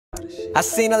I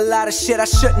seen a lot of shit I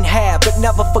shouldn't have, but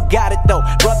never forgot it though.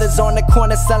 Brothers on the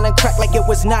corner selling crack like it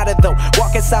was nada though.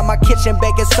 Walk inside my kitchen,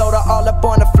 baking soda all up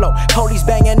on the floor. Police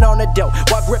banging on the door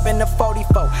while gripping the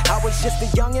 44. I was just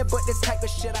a youngin', but this type of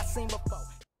shit I seen before.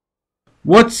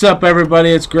 What's up,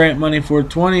 everybody? It's Grant Money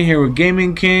 420 here with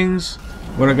Gaming Kings.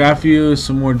 What I got for you is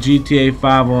some more GTA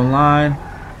 5 Online.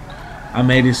 I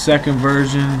made a second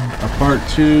version, a part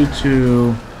 2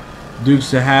 to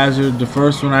Dukes of Hazzard. The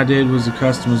first one I did was a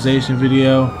customization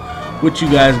video, which you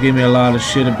guys gave me a lot of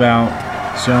shit about.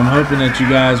 So I'm hoping that you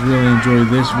guys really enjoy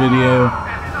this video.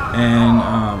 And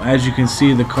as you can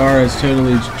see, the car is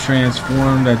totally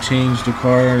transformed. I changed the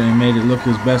car and made it look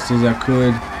as best as I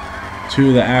could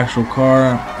to the actual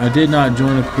car. I did not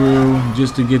join a crew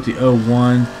just to get the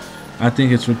 01. I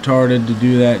think it's retarded to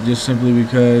do that just simply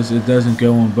because it doesn't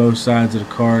go on both sides of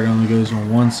the car. It only goes on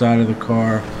one side of the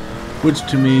car, which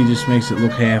to me just makes it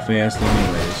look half-assed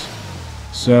anyways.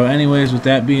 So anyways, with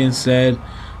that being said,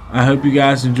 I hope you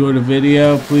guys enjoyed the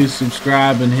video. Please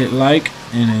subscribe and hit like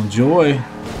and enjoy.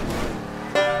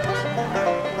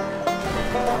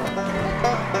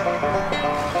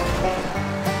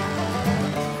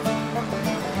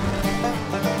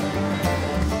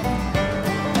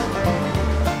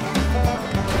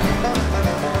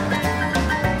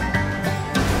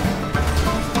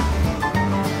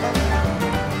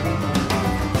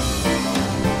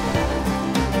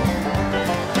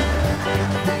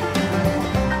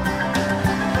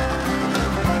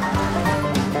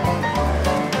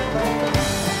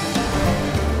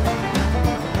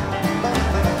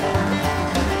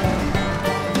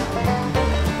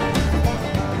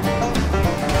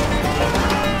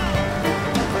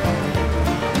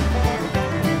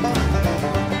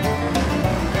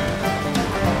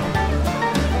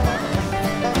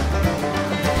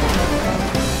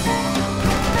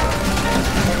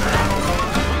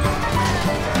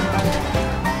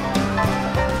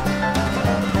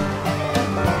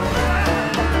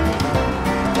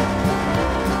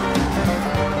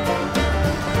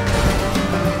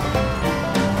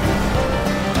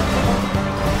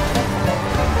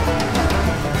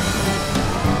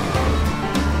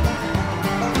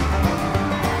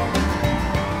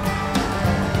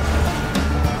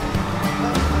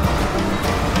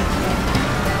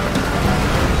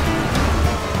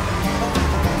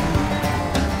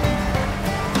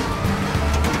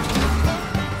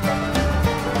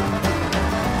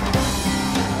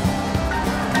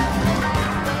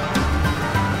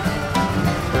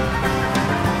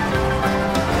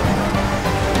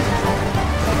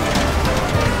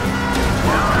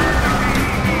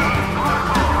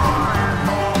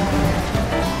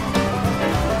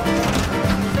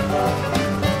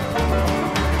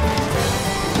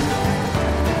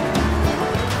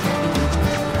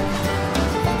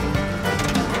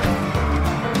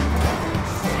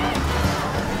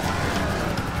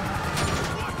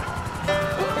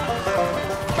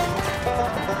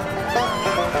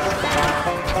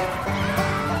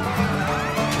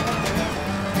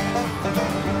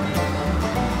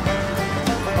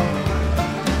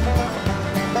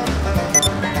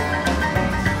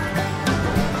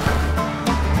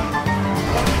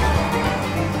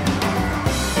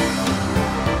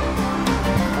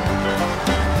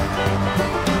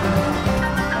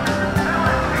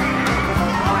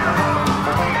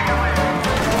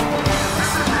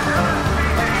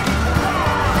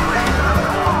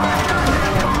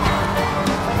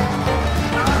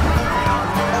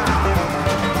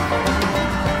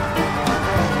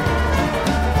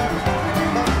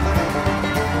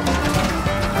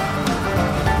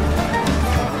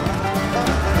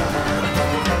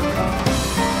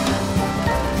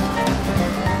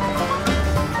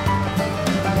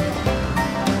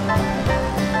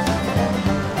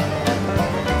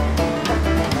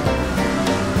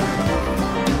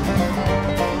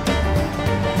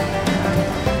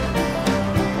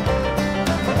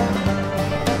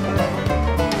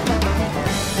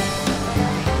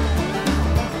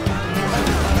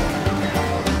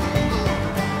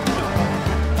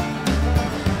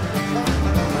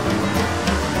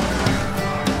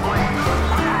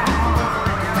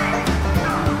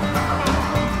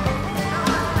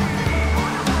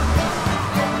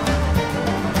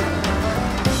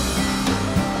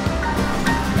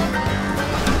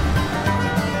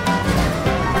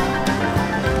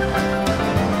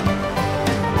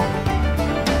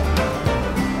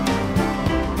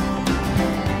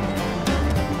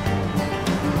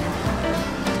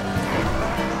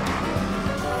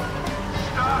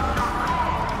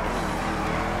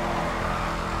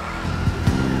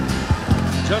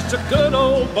 just a good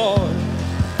old boy,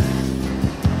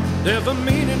 never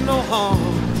meaning no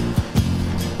harm.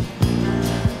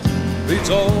 beats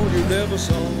all you never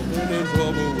saw, and in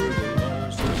trouble with